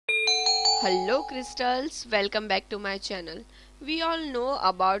Hello crystals, welcome back to my channel. We all know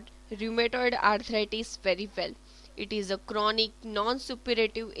about rheumatoid arthritis very well. It is a chronic,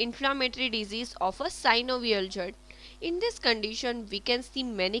 non-suppurative inflammatory disease of a synovial joint. In this condition, we can see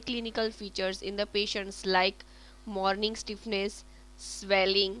many clinical features in the patients like morning stiffness,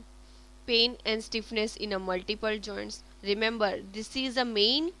 swelling, pain and stiffness in a multiple joints. Remember, this is a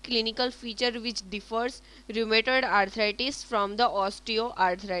main clinical feature which differs rheumatoid arthritis from the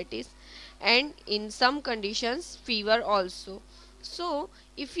osteoarthritis, and in some conditions fever also. So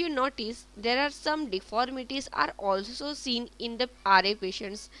if you notice, there are some deformities are also seen in the RA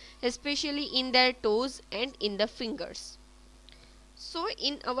patients, especially in their toes and in the fingers. So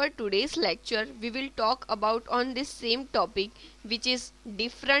in our today's lecture, we will talk about on this same topic, which is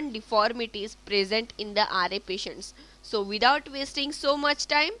different deformities present in the RA patients. So without wasting so much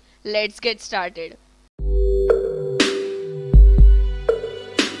time, let's get started.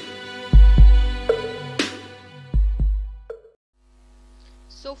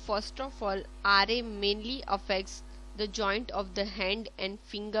 So first of all, RA mainly affects the joint of the hand and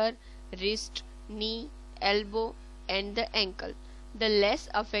finger, wrist, knee, elbow and the ankle. The less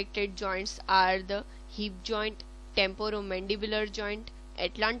affected joints are the hip joint, temporomandibular joint,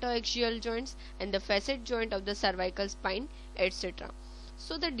 atlantoaxial joints and the facet joint of the cervical spine, etc.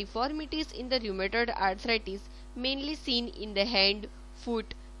 So the deformities in the rheumatoid arthritis mainly seen in the hand,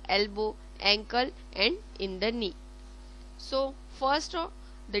 foot, elbow, ankle and in the knee. So first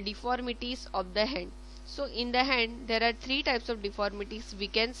the deformities of the hand. So in the hand there are three types of deformities we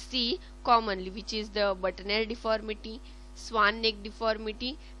can see commonly, which is the Boutonniere deformity, Swan neck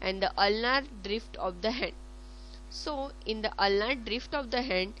deformity and the ulnar drift of the hand. So in the ulnar drift of the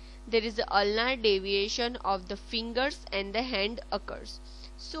hand, there is a ulnar deviation of the fingers and the hand occurs.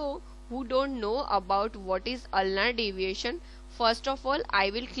 So who don't know about what is ulnar deviation, first of all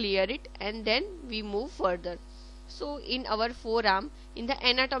I will clear it and then we move further. So in our forearm, in the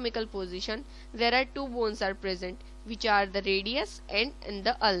anatomical position, there are two bones are present, which are the radius and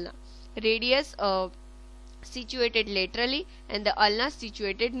the ulna. Radius situated laterally and the ulna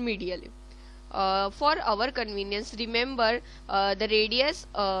situated medially. For our convenience, remember the radius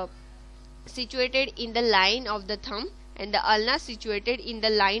situated in the line of the thumb and the ulna situated in the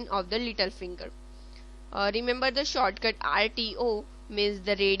line of the little finger. Remember the shortcut RTO means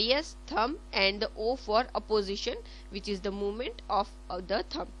the radius, thumb and the O for opposition, which is the movement of the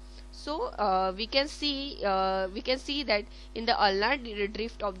thumb. So we can see that in the ulnar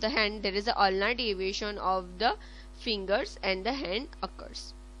drift of the hand there is a ulnar deviation of the fingers and the hand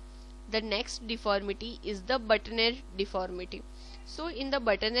occurs. The next deformity is the Boutonniere deformity. So in the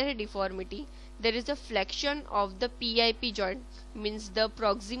Boutonniere deformity there is a flexion of the PIP joint, means the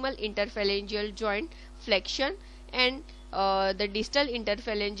proximal interphalangeal joint flexion, and the distal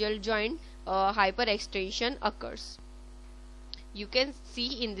interphalangeal joint hyperextension occurs. You can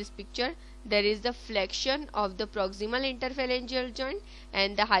see in this picture there is the flexion of the proximal interphalangeal joint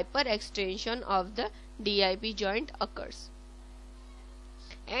and the hyperextension of the DIP joint occurs.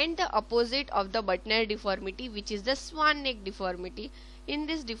 And the opposite of the Boutonniere deformity, which is the Swan neck deformity. In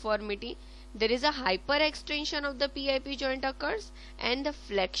this deformity there is a hyperextension of the PIP joint occurs and the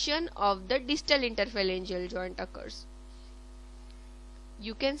flexion of the distal interphalangeal joint occurs.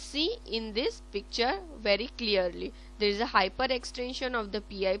 You can see in this picture very clearly there is a hyperextension of the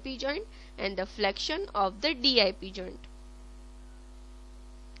PIP joint and the flexion of the DIP joint.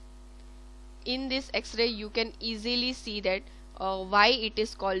 In this X-ray you can easily see that why it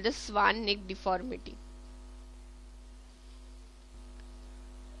is called the Swan neck deformity.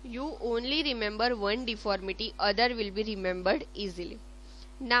 You only remember one deformity, other will be remembered easily.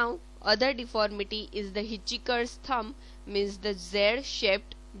 Now other deformity is the Hitchiker's thumb, means the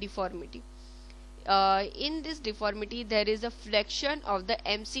Z-shaped deformity. In this deformity there is a flexion of the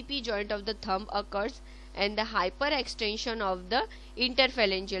MCP joint of the thumb occurs and the hyperextension of the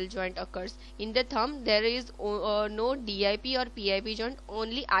interphalangeal joint occurs. In the thumb there is no DIP or PIP joint,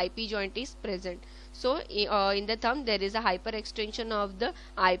 only IP joint is present. So in the thumb there is a hyperextension of the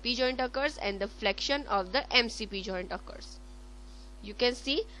IP joint occurs and the flexion of the MCP joint occurs. You can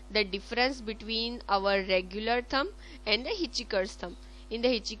see the difference between our regular thumb and the Hitchiker's thumb. In the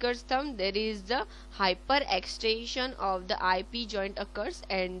Hitchiker's thumb there is the hyperextension of the IP joint occurs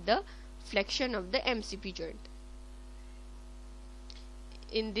and the flexion of the MCP joint.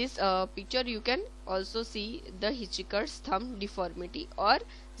 In this picture you can also see the Hitchiker's thumb deformity or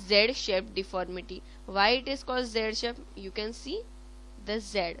Z-shaped deformity. Why it is called Z-shape? You can see the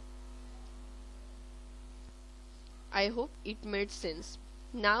Z. I hope it made sense.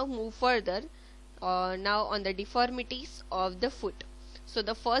 Now move further. Now on the deformities of the foot. So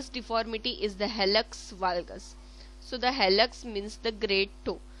the first deformity is the hallux valgus. So the hallux means the great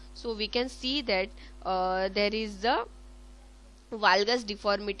toe. So we can see that there is the valgus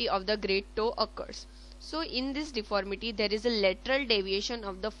deformity of the great toe occurs. So in this deformity there is a lateral deviation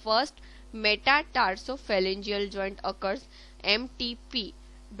of the first metatarsophalangeal joint occurs, MTP.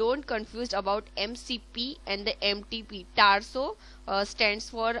 Don't confuse about MCP and the MTP. Tarso stands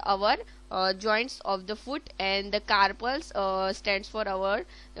for our joints of the foot, and the carpals stands for our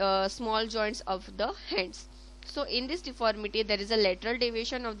small joints of the hands. So in this deformity there is a lateral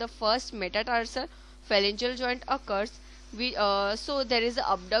deviation of the first metatarsal phalangeal joint occurs. So there is a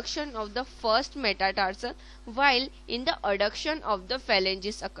abduction of the first metatarsal, while in the adduction of the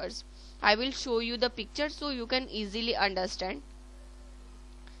phalanges occurs. I will show you the picture so you can easily understand.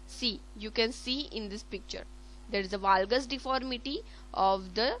 See, you can see in this picture there is a valgus deformity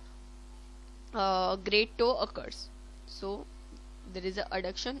of the great toe occurs. So there is a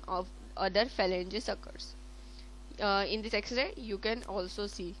adduction of other phalanges occurs. In this X-ray you can also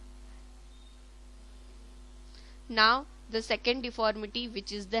see. Now the second deformity,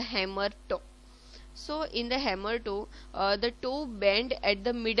 which is the hammer toe. So in the hammer toe, the toe bend at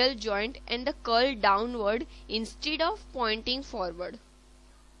the middle joint and the curl downward instead of pointing forward.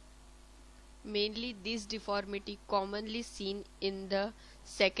 Mainly this deformity commonly seen in the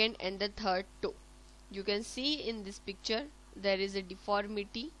second and the third toe. You can see in this picture there is a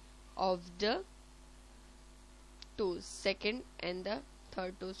deformity of the toes, second and the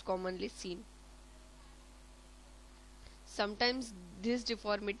third toes commonly seen. Sometimes this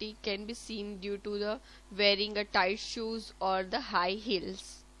deformity can be seen due to the wearing a tight shoes or the high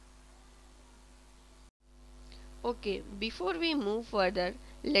heels. Okay, before we move further,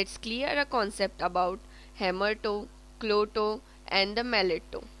 let's clear a concept about hammer toe, claw toe and the mallet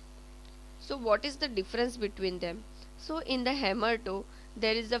toe. So what is the difference between them? So in the hammer toe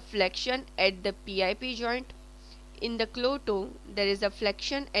there is a flexion at the PIP joint. In the claw toe there is a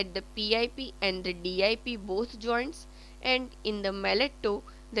flexion at the PIP and the DIP both joints, and in the mallet toe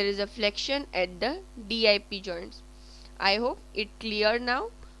there is a flexion at the DIP joints. I hope it clear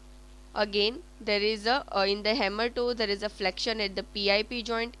now. Again, there is a in the hammer toe there is a flexion at the PIP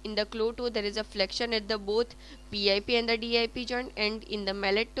joint. In the claw toe there is a flexion at the both PIP and the DIP joint, and in the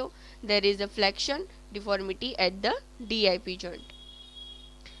mallet toe there is a flexion deformity at the DIP joint.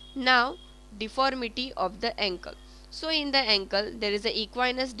 Now deformity of the ankle. So in the ankle there is a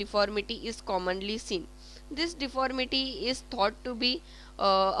equinus deformity is commonly seen. This deformity is thought to be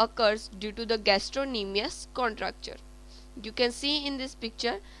occurs due to the gastrocnemius contracture. You can see in this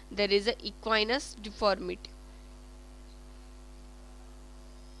picture there is a equinus deformity.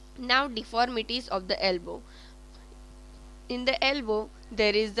 Now deformities of the elbow. In the elbow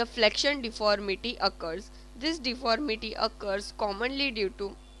there is the flexion deformity occurs. This deformity occurs commonly due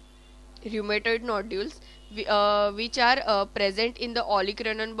to rheumatoid nodules which are present in the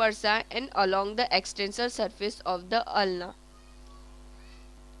olecranon bursa and along the extensor surface of the ulna.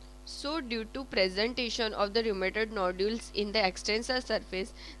 So due to presentation of the rheumatoid nodules in the extensor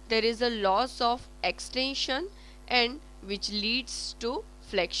surface, there is a loss of extension, and which leads to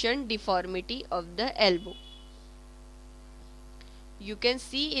flexion deformity of the elbow. You can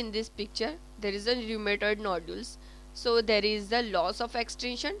see in this picture there is a rheumatoid nodules. So there is the loss of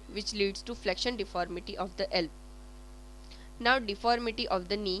extension which leads to flexion deformity of the elbow. Now deformity of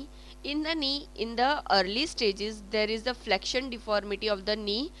the knee. In the knee, in the early stages there is the flexion deformity of the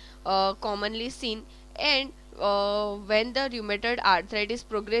knee commonly seen, and when the rheumatoid arthritis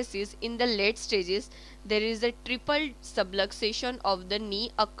progresses in the late stages there is a triple subluxation of the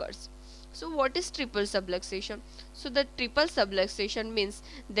knee occurs. So what is triple subluxation? So the triple subluxation means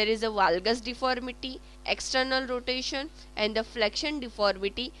there is a valgus deformity, external rotation and the flexion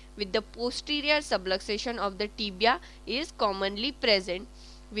deformity with the posterior subluxation of the tibia is commonly present,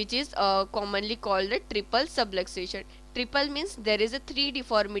 which is commonly called the triple subluxation. Triple means there is a three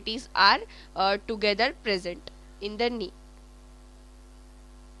deformities are together present in the knee.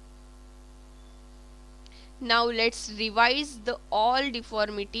 Now let's revise the all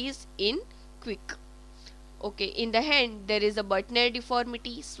deformities in quick. Okay, in the hand there is a Boutonniere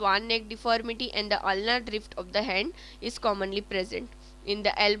deformity, Swan neck deformity and the ulnar drift of the hand is commonly present. In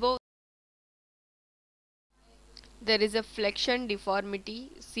the elbow there is a flexion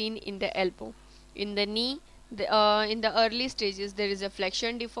deformity seen in the elbow. In the knee, in the early stages there is a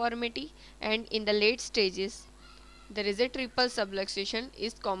flexion deformity, and in the late stages there is a triple subluxation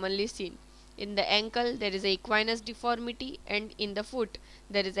is commonly seen. In the ankle there is a equinus deformity, and in the foot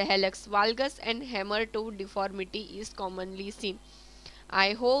there is a hallux valgus and hammer toe deformity is commonly seen.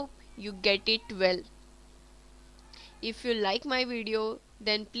 I hope you get it well. If you like my video,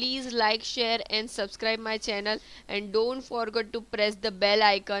 then please like, share and subscribe my channel, and don't forget to press the bell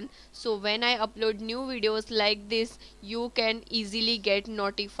icon so when I upload new videos like this you can easily get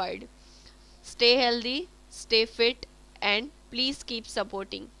notified. Stay healthy, stay fit, and please keep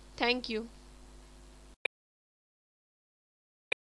supporting. Thank you.